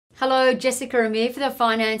Hello, Jessica Amir for the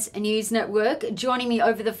Finance News Network. Joining me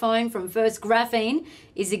over the phone from Firts-Graphene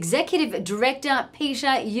is Executive Director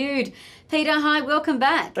Peter Yude. Peter, hi, welcome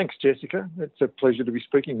back. Thanks, Jessica. It's a pleasure to be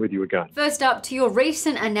speaking with you again. First up, to your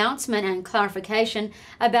recent announcement and clarification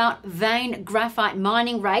about vein graphite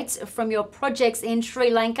mining rates from your projects in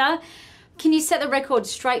Sri Lanka. Can you set the record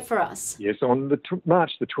straight for us? Yes, on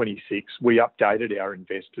March the 26th, we updated our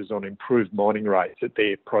investors on improved mining rates at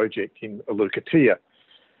their project in Lankan.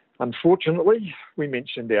 Unfortunately, we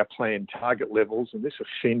mentioned our planned target levels and this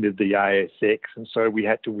offended the ASX, and so we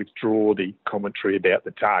had to withdraw the commentary about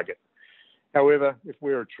the target. However, if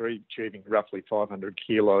we're achieving roughly 500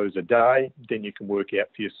 kilos a day, then you can work out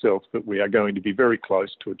for yourself that we are going to be very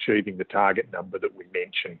close to achieving the target number that we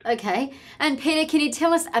mentioned. Okay. And Peter, can you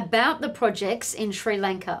tell us about the projects in Sri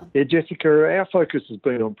Lanka? Yeah, Jessica, our focus has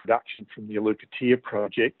been on production from the Lankan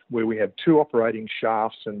project, where we have 2 operating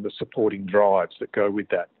shafts and the supporting drives that go with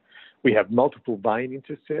that. We have multiple vein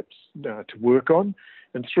intercepts to work on,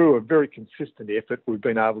 and through a very consistent effort, we've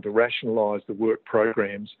been able to rationalise the work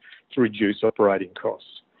programs to reduce operating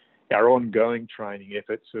costs. Our ongoing training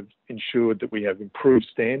efforts have ensured that we have improved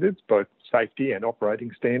standards, both safety and operating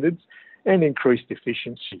standards, and increased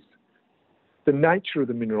efficiencies. The nature of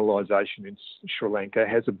the mineralisation in Sri Lanka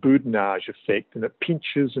has a boudinage effect, and it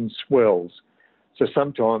pinches and swells. So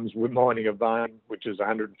sometimes we're mining a vein which is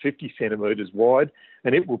 150 centimetres wide,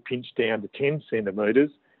 and it will pinch down to 10 centimetres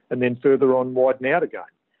and then further on widen out again.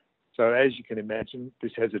 So as you can imagine,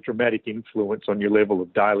 this has a dramatic influence on your level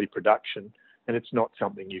of daily production, and it's not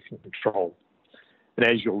something you can control. And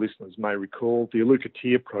as your listeners may recall, the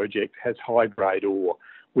Lankan project has high-grade ore,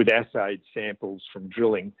 with assayed samples from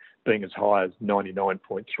drilling being as high as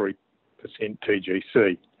 99.3%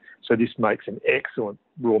 TGC. So this makes an excellent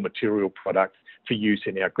raw material product for use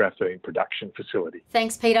in our graphene production facility.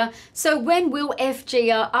 Thanks, Peter. So when will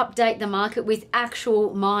FGR update the market with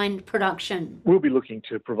actual mine production? We'll be looking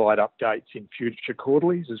to provide updates in future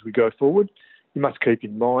quarterlies as we go forward. You must keep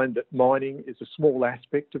in mind that mining is a small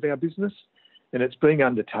aspect of our business, and it's being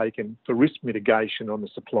undertaken for risk mitigation on the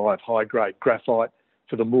supply of high-grade graphite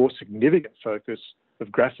for the more significant focus of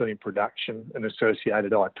graphene production and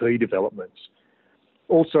associated IP developments.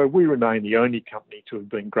 Also, we remain the only company to have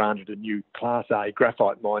been granted a new Class A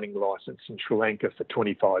graphite mining licence in Sri Lanka for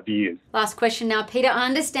 25 years. Last question now, Peter. I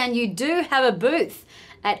understand you do have a booth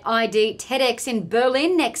at IDTechEx in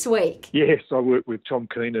Berlin next week. Yes, I work with Tom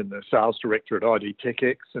Keenan, the Sales Director at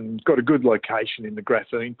IDTechEx, and got a good location in the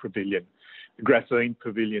Graphene Pavilion. The Graphene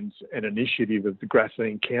Pavilion's an initiative of the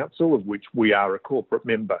Graphene Council, of which we are a corporate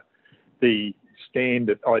member. The stand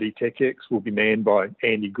at IDTechEx will be manned by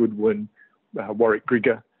Andy Goodwin, Warwick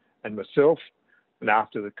Grigor and myself, and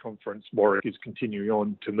after the conference, Warwick is continuing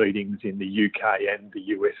on to meetings in the UK and the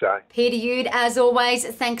USA. Peter Yude, as always,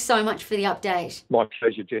 thanks so much for the update. My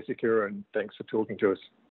pleasure, Jessica, and thanks for talking to us.